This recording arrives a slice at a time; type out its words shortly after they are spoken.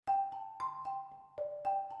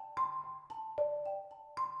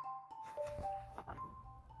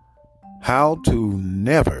How to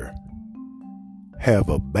never have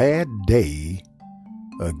a bad day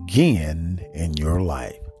again in your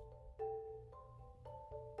life.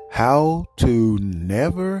 How to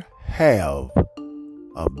never have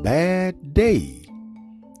a bad day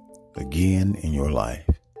again in your life.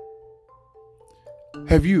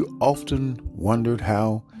 Have you often wondered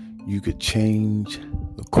how you could change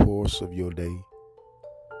the course of your day?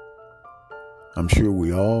 I'm sure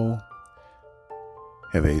we all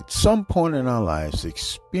have at some point in our lives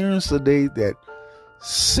experienced a day that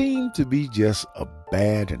seemed to be just a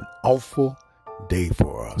bad and awful day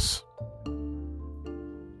for us.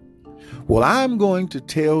 Well, I'm going to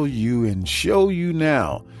tell you and show you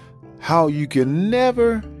now how you can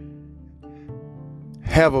never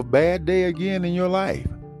have a bad day again in your life.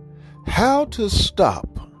 How to stop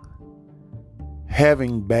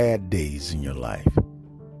having bad days in your life.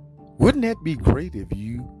 Wouldn't that be great if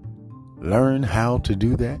you learn how to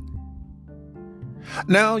do that?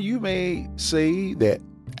 Now, you may say that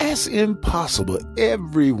that's impossible.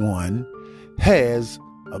 Everyone has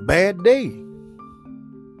a bad day.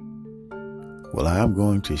 Well, I'm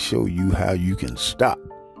going to show you how you can stop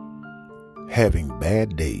having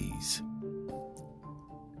bad days.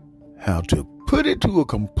 How to put it to a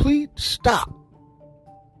complete stop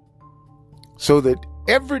so that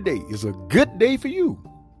every day is a good day for you.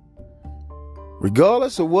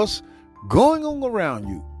 Regardless of what's going on around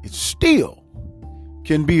you, it still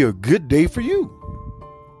can be a good day for you.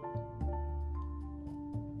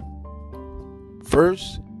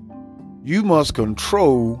 First, you must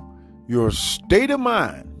control your state of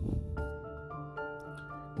mind,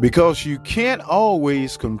 because you can't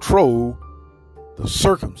always control the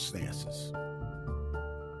circumstances.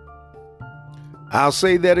 I'll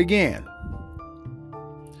say that again.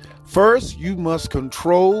 First, you must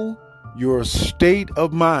control your state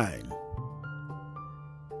of mind,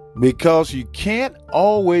 because you can't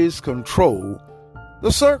always control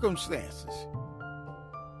the circumstances.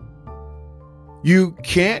 You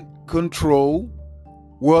can't control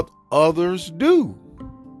what others do,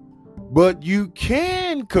 but you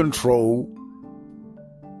can control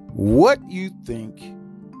what you think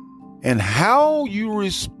and how you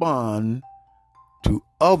respond to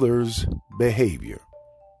others' behavior.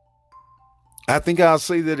 I think I'll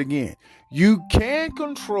say that again. You can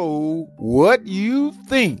control what you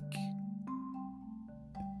think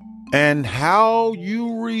and how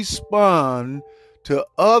you respond to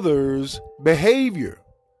others' behavior.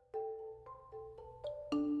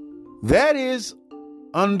 That is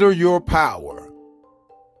under your power.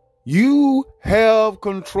 You have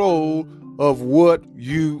control of what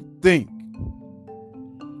you think.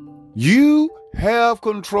 You have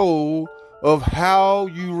control of how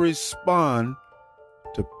you respond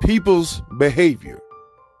to people's behavior.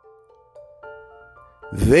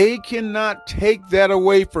 They cannot take that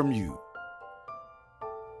away from you.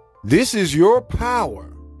 This is your power.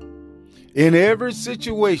 In every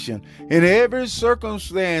situation, in every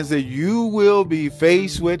circumstance that you will be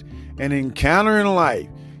faced with and encounter in life,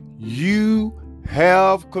 you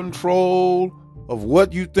have control of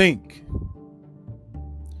what you think.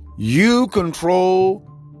 You control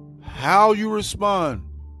how you respond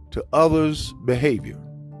to others' behavior.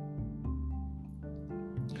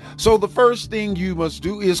 So the first thing you must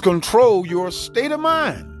do is control your state of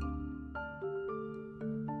mind,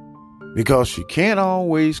 because you can't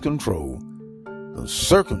always control the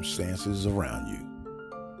circumstances around you.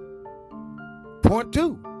 Point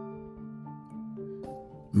 2,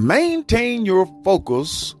 maintain your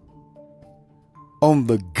focus on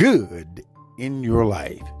the good in your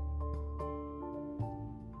life.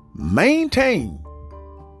 Maintain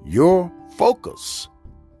your focus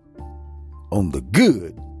on the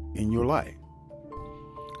good in your life.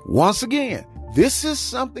 Once again, this is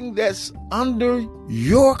something that's under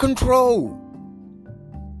your control.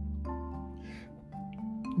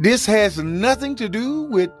 This has nothing to do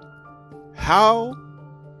with how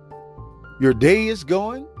your day is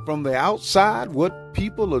going from the outside, what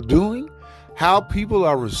people are doing, how people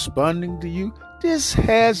are responding to you. This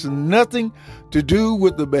has nothing to do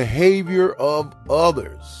with the behavior of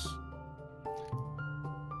others.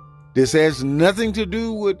 This has nothing to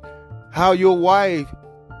do with how your wife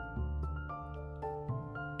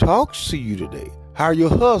talks to you today, how your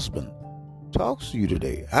husband talks to you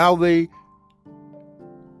today, how they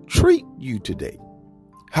treat you today,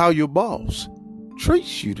 how your boss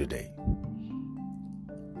treats you today,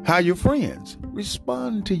 how your friends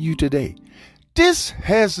respond to you today. This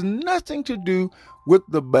has nothing to do with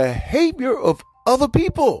the behavior of other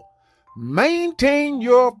people. Maintain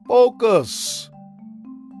your focus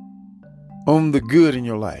on the good in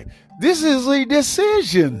your life. This is a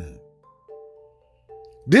decision.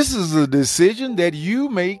 This is a decision that you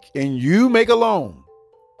make and you make alone.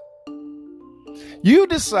 You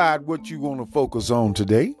decide what you want to focus on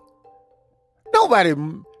today. Nobody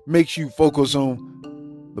makes you focus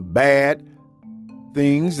on the bad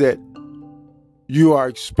things that you are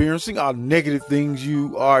experiencing or negative things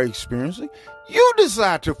you are experiencing. You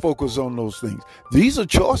decide to focus on those things. These are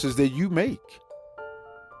choices that you make.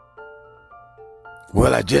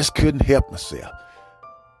 Well, I just couldn't help myself.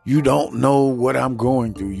 You don't know what I'm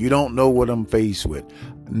going through. You don't know what I'm faced with.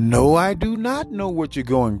 No, I do not know what you're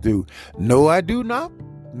going through. No, I do not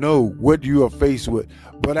know what you are faced with.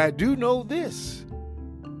 But I do know this.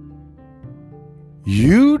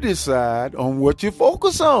 You decide on what you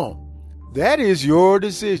focus on. That is your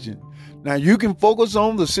decision. Now, you can focus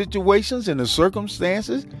on the situations and the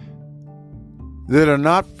circumstances that are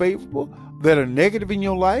not favorable, that are negative in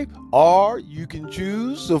your life, or you can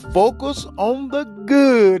choose to focus on the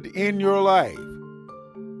good in your life.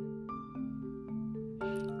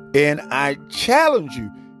 And I challenge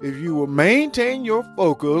you, if you will maintain your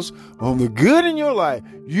focus on the good in your life,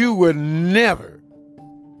 you will never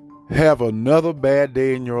have another bad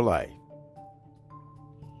day in your life.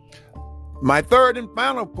 My third and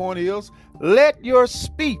final point is, let your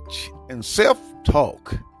speech and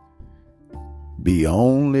self-talk be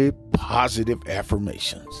only positive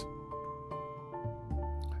affirmations.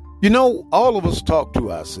 You know, all of us talk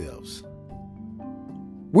to ourselves.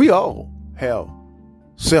 We all have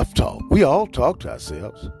self-talk. We all talk to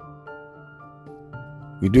ourselves.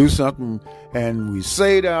 We do something and we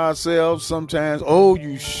say to ourselves sometimes, oh,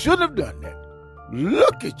 you shouldn't have done that.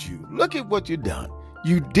 Look at you. Look at what you've done.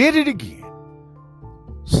 You did it again.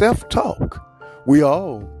 Self-talk. We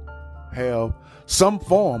all have some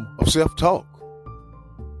form of self-talk.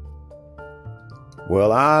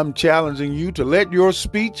 Well, I'm challenging you to let your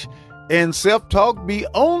speech and self-talk be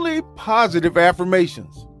only positive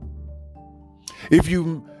affirmations. If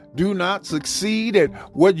you do not succeed at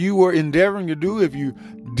what you were endeavoring to do, if you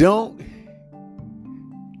don't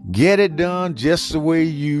get it done just the way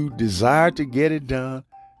you desire to get it done,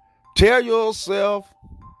 tell yourself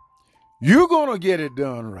you're going to get it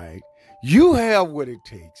done right. You have what it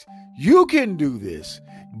takes. You can do this.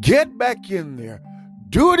 Get back in there.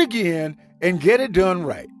 Do it again and get it done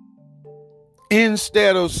right.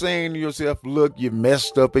 Instead of saying to yourself, look, you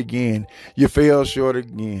messed up again. You fell short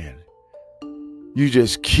again. You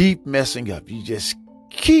just keep messing up. You just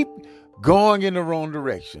keep going in the wrong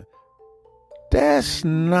direction. That's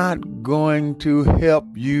not going to help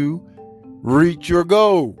you reach your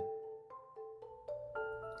goal.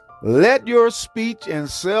 Let your speech and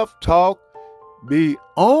self-talk be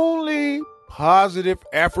only positive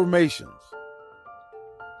affirmations.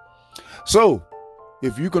 So,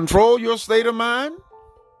 if you control your state of mind,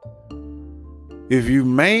 if you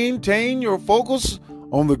maintain your focus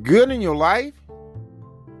on the good in your life,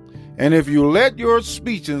 and if you let your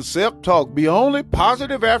speech and self-talk be only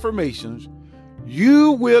positive affirmations,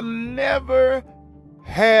 you will never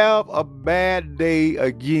have a bad day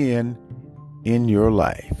again in your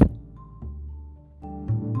life.